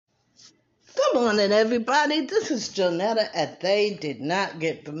Good morning, everybody. This is Jonetta, and they did not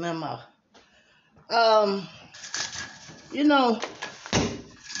get the memo. Um, you know,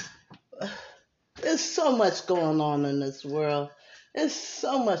 there's so much going on in this world. There's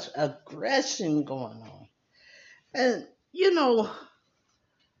so much aggression going on. And, you know,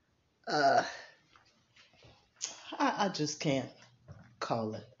 uh, I just can't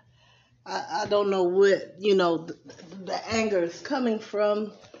call it. I don't know what, the anger is coming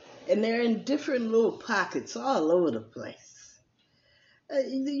from, and they're in different little pockets all over the place.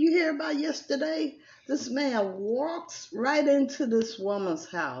 You hear about yesterday? This man walks right into this woman's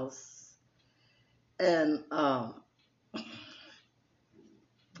house and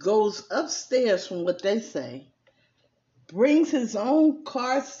goes upstairs, from what they say, brings his own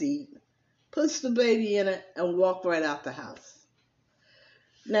car seat, puts the baby in it, and walk right out the house.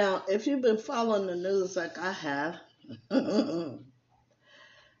 Now, if you've been following the news like I have,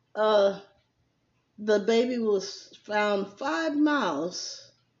 the baby was found 5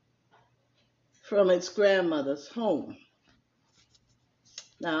 miles from its grandmother's home.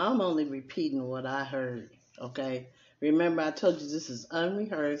 Now, I'm only repeating what I heard, okay? Remember, I told you this is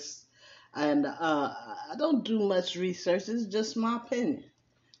unrehearsed, and I don't do much research. It's just my opinion.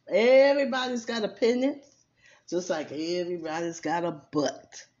 Everybody's got opinions, just like everybody's got a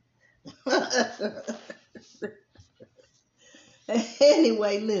butt.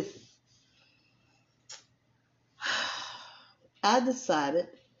 Anyway, listen. I decided,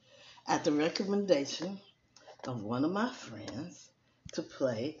 at the recommendation of one of my friends, to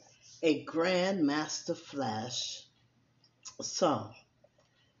play a Grandmaster Flash song.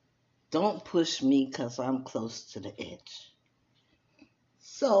 Don't push me 'cause I'm close to the edge.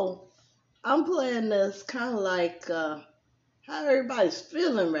 So I'm playing this kind of like how everybody's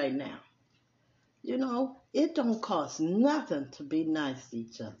feeling right now. It don't cost nothing to be nice to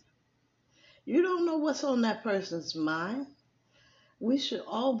each other. You don't know what's on that person's mind. We should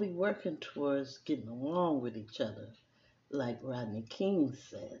all be working towards getting along with each other, like Rodney King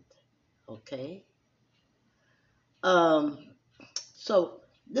said. Okay? So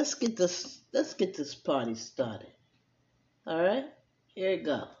let's get this party started. All right? Here you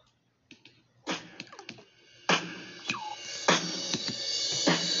go.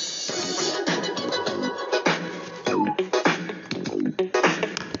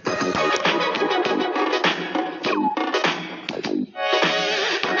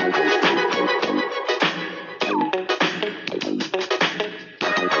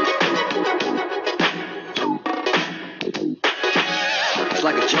 It's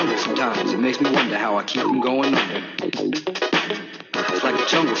like a jungle sometimes. It makes me wonder how I keep from going under. It's like a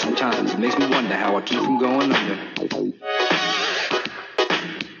jungle sometimes. It makes me wonder how I keep from going under.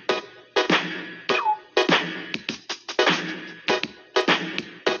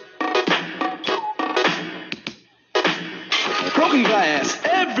 Broken glass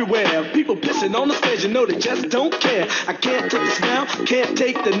everywhere. People pissing on the stage, they just don't care. I can't take the smell, can't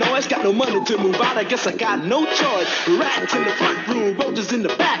take the noise. Got no money to move out, I guess I got no choice. Rats in the front room, roaches in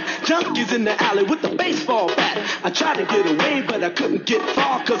the back, junkies in the alley with the baseball bat. I tried to get away, but I couldn't get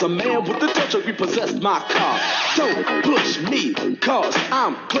far, 'cause a man with a tow truck repossessed my car. Don't push me, 'cause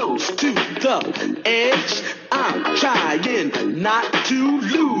I'm close to the edge. I'm trying not to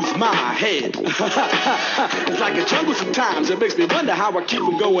lose my head. It's like a jungle sometimes. It makes me wonder how I keep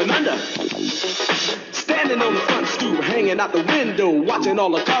from going under. Standing on the front stoop, hanging out the window, watching all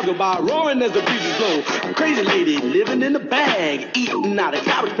the cars go by, roaring as the breezes blow. A crazy lady living in a bag, eating out of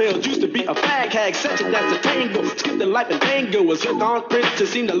garbage pails, used to be a fag hag, such a dance a tango, skipped the life and tango, a zircon princess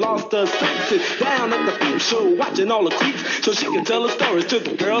seemed to lost her senses. Down at the peep show, watching all the creeps, so she could tell her stories to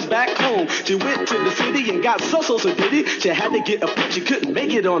the girls back home. She went to the city and got so diddy, she had to get a push, she couldn't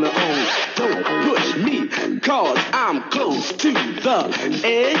make it on her own. Don't push me, 'cause I'm close to the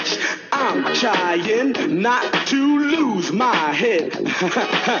edge. I'm trying not to lose my head.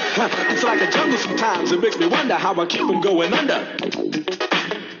 It's like a jungle sometimes. It makes me wonder how I keep from going under.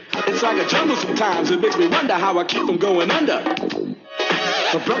 It's like a jungle sometimes. It makes me wonder how I keep from going under.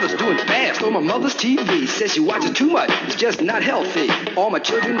 My brother's doing fast on my mother's TV. Says she watches too much, it's just not healthy. All my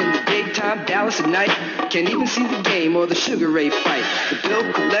children in the daytime, Dallas at night. Can't even see the game or the Sugar Ray fight. The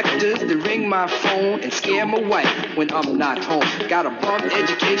bill collectors, they ring my phone and scare my wife when I'm not home. Got a bum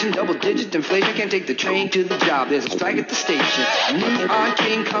education, double-digit inflation. Can't take the train to the job, there's a strike at the station. Neon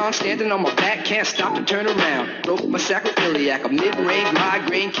King Kong standing on my back, can't stop to turn around. Broke my sacroiliac, a mid-range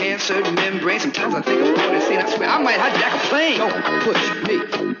migraine, cancer membrane. Sometimes I think I'm going insane, I swear I might hijack a plane. Don't push me,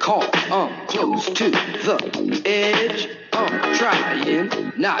 'cause I'm close to the edge. I'm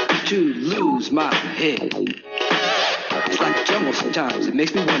trying not to lose my head. It's like a jungle sometimes. It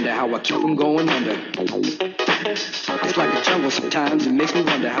makes me wonder how I keep from going under. It's like a jungle sometimes. It makes me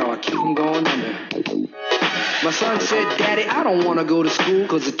wonder how I keep from going under. My son said, Daddy, I don't want to go to school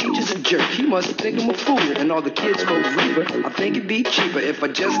because the teacher's a jerk. He must think I'm a fool. And all the kids smoke reefer. I think it'd be cheaper if I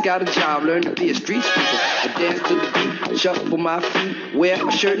just got a job, learn to be a street sweeper. I dance to the beat, shuffle my feet, wear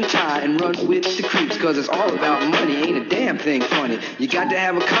a shirt and tie, and run with the creeps. Because it's all about money, ain't a damn thing funny. You got to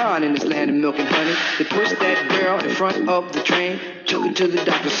have a con in this land of milk and honey. They pushed that girl in front of the train, took her to the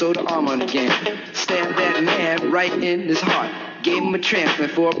doctor, sewed her arm on again. Stabbed that man right in his heart. Gave him a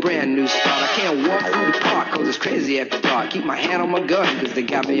transplant for a brand new start. I can't walk through the park cause it's crazy after dark. Keep my hand on my gun cause they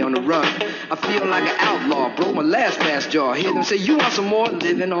got me on the run. I feel like an outlaw, broke my last jaw. Hear them say, you want some more?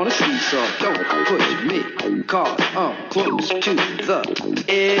 Living on a seesaw. Don't push me cause I'm close to the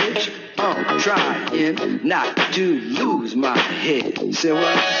edge. I'm trying not to lose my head. You say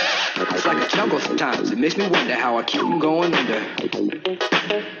what? It's like a jungle sometimes. It makes me wonder how I keep from going under.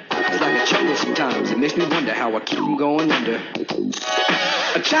 It's like a jungle sometimes. It makes me wonder how I keep from going under.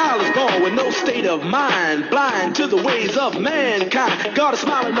 A child is born with no state of mind, blind to the ways of mankind. God is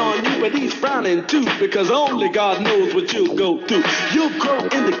smiling on you, but he's frowning too, because only God knows what you'll go through. You'll grow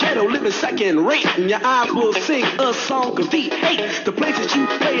in the ghetto, living second rate, and your eyes will sing a song of the hate. The places you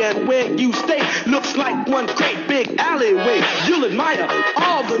play and where you stay looks like one great big alleyway. You'll admire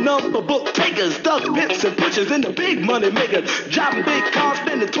all the number book takers, thugs, pimps, and pushers, and the big money makers, driving big cars,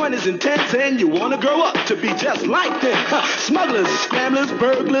 spending 20s and 10s, and you want to grow up to be just like them. Smugglers, scramblers,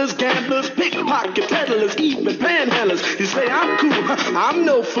 burglars, gamblers, pickpocket peddlers, even panhandlers. You say, I'm cool, I'm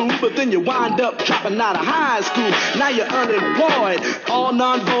no fool, but then you wind up dropping out of high school. Now you're unemployed, all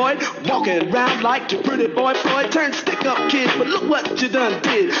non-void, walking around like your pretty boy Floyd. Turned stick-up kid, but look what you done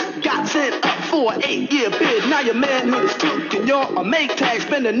did. Got sent up for an 8-year bid. Now your manhood is took and you're a make tag.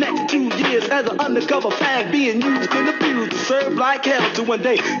 Spend the next 2 years as an undercover fag, being used and abused to serve like hell. Till one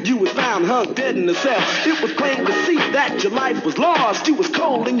day you was found hung dead in a cell. It was plain to see that your life was lost. You was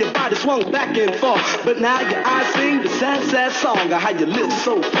cold and your body swung back and forth. But now your eyes sing the sad, sad song of how you live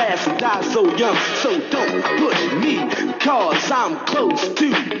so fast and die so young. So don't push me, cause I'm close to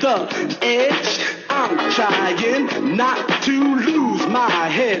the edge. I'm trying not to lose my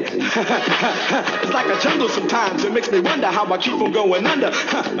head. It's like a jungle sometimes. It makes me wonder how I keep from going under.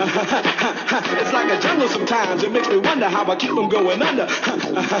 It's like a jungle sometimes. It makes me wonder how I keep from going under.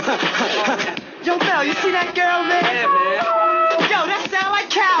 Yo, Mel, you see that girl, man? Yeah, man. Yo, that sound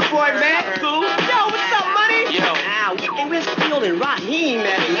like Cowboy, man. Cool. Yo, what's up, money? Yo. Hey, where's Field and Raheem,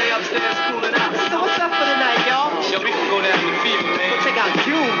 man? They upstairs cooling out. So what's up for the night, y'all? Yo, we can go down to the fever, man. Check out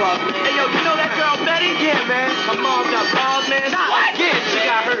Cuba. Hey, yo, you know that girl Betty? Yeah, man. My mom got balls, man. What? Yeah, she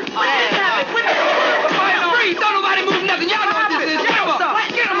got hurt. What happened? Free, don't nobody move nothing. Y'all know what this is. Get 'em up.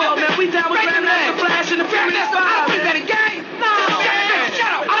 Get 'em up. Man, we down with Grandmaster Flash and the Grandmaster Flash. Is that a gang? No. Shut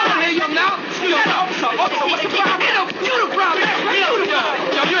up. I don't hear you now. Shut up. Officer, what's the problem? You the problem. You the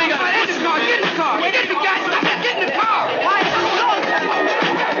problem. Yo, you ain't got to get in the car. Get in the car. Get in the car. Get in the car. Why is it so?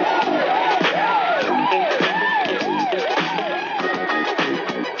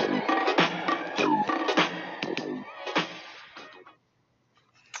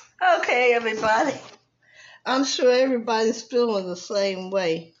 Okay, everybody. I'm sure everybody's feeling the same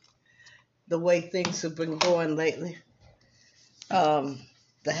way, the way things have been going lately.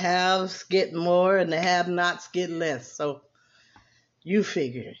 The haves get more and the have-nots get less. So you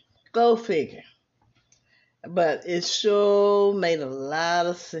figure. Go figure. But it sure made a lot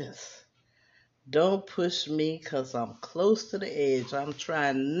of sense. Don't push me because I'm close to the edge. I'm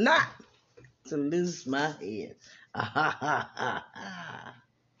trying not to lose my head.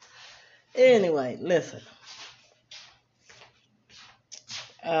 Anyway, listen.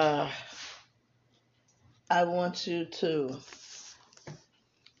 I want you to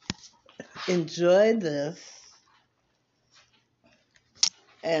enjoy this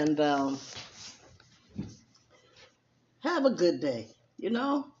and have a good day. You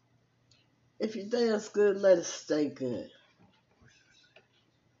know, if your day is good, let it stay good.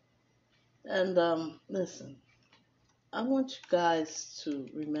 And listen, I want you guys to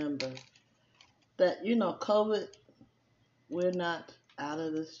remember that, you know, COVID, we're not out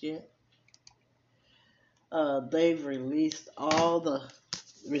of this yet. They've released all the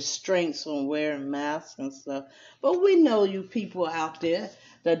restraints on wearing masks and stuff. But we know you people out there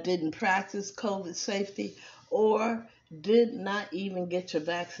that didn't practice COVID safety or did not even get your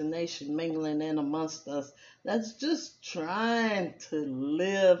vaccination mingling in amongst us. That's just trying to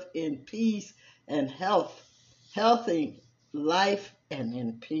live in peace and healthy life and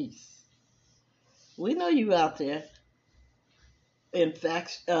in peace. We know you out there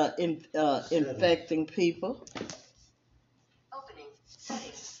infecting people.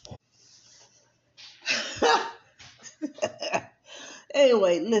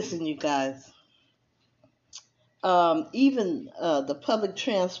 Anyway, listen, you guys. Even the public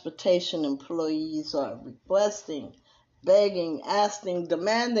transportation employees are requesting, begging, asking,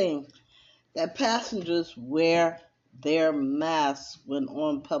 demanding that passengers wear their masks when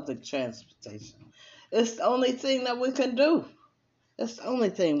on public transportation. It's the only thing that we can do. It's the only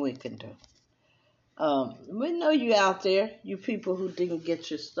thing we can do. We know you out there, you people who didn't get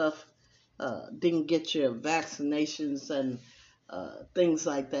your stuff, didn't get your vaccinations and things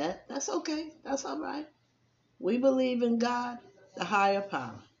like that. That's okay. That's all right. We believe in God, the higher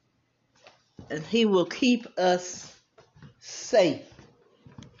power, and He will keep us safe,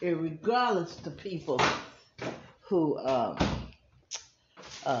 regardless to people who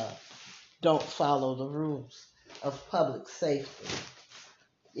don't follow the rules of public safety.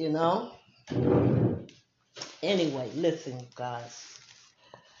 You know? Anyway, listen, guys.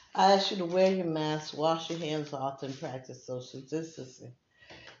 I ask you to wear your mask, wash your hands often, practice social distancing.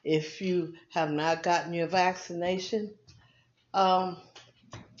 If you have not gotten your vaccination, go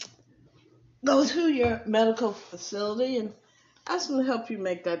to your medical facility and ask them to help you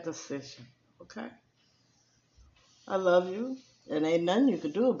make that decision. Okay? I love you, and ain't nothing you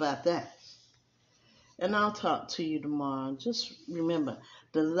can do about that. And I'll talk to you tomorrow. Just remember,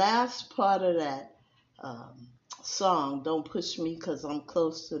 the last part of that song, Don't Push Me Because I'm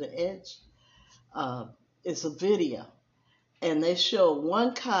Close to the Edge, is a video. And they show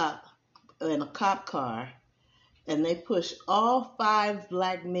one cop in a cop car, and they push all 5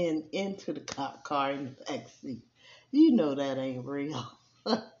 black men into the cop car in the back seat. You know that ain't real.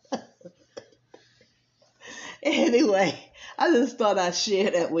 Anyway, I just thought I'd share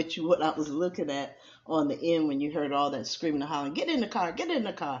that with you, what I was looking at on the end when you heard all that screaming and hollering, get in the car, get in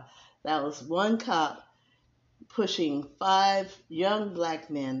the car. That was one cop pushing 5 young black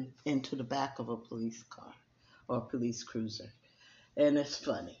men into the back of a police car or a police cruiser. And it's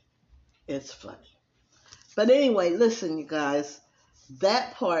funny. It's funny. But anyway, listen, you guys,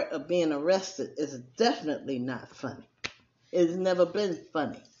 that part of being arrested is definitely not funny. It's never been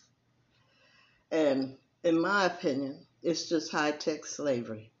funny. And in my opinion, it's just high-tech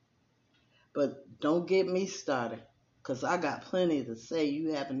slavery. But don't get me started, because I got plenty to say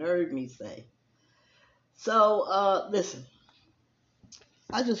you haven't heard me say. So, listen,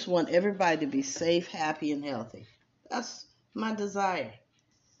 I just want everybody to be safe, happy, and healthy. That's my desire.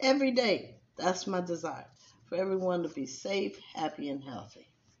 Every day, that's my desire. For everyone to be safe, happy, and healthy.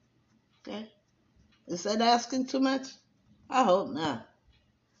 Okay? Is that asking too much? I hope not.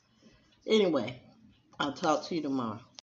 Anyway, I'll talk to you tomorrow.